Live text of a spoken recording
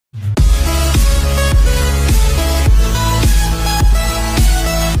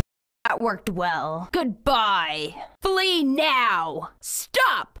That worked well. Goodbye. Flee now.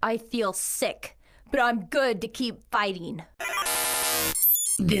 Stop! I feel sick, but I'm good to keep fighting.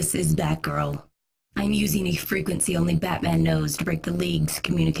 This is Batgirl. I'm using a frequency only Batman knows to break the League's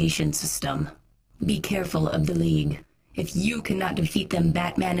communication system. Be careful of the League. If you cannot defeat them,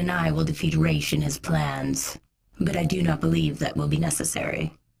 Batman and I will defeat Raish and his plans. But I do not believe that will be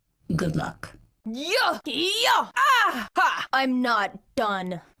necessary. Good luck. Yeah! Ah! Ha! I'm not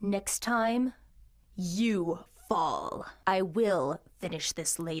done. Next time, you fall. I will finish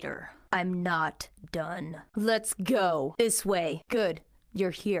this later. I'm not done. Let's go. This way. Good.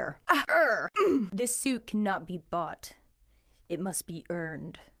 You're here. This suit cannot be bought. It must be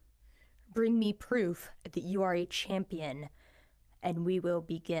earned. Bring me proof that you are a champion, and we will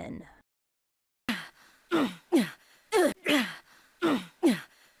begin.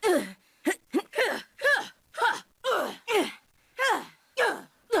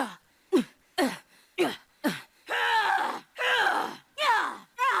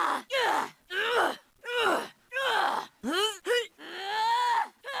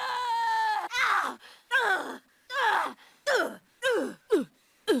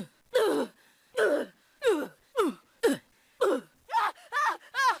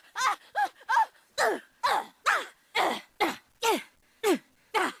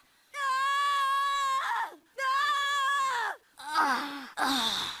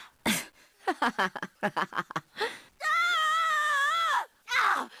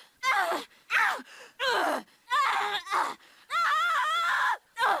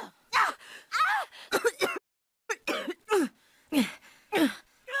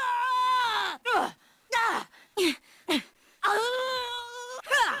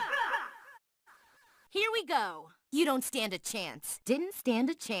 Here we go. You don't stand a chance. Didn't stand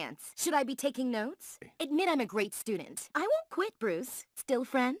a chance. Should I be taking notes? Admit I'm a great student. I won't quit, Bruce. Still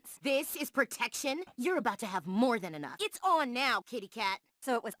friends? This is protection? You're about to have more than enough. It's on now, kitty cat.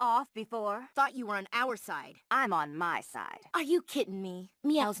 So it was off before? Thought you were on our side. I'm on my side. Are you kidding me?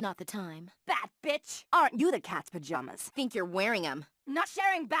 Meow's not the time. Bat bitch! Aren't you the cat's pajamas? Think you're wearing them. Not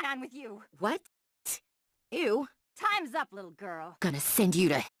sharing Batman with you! What? Ew. Time's up, little girl. Gonna send you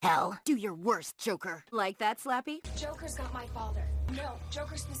to hell. Do your worst, Joker. Like that, Slappy? Joker's got my father. No,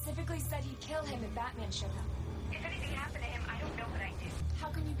 Joker specifically said he'd kill him if Batman showed up. If anything happened to him, I don't know what I'd do. How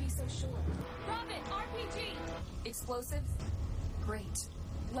can you be so sure? Robin, RPG! Explosives? Great.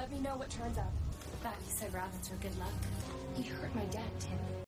 Let me know what turns up. Thought you said Robin's for good luck. He hurt my dad, Tim.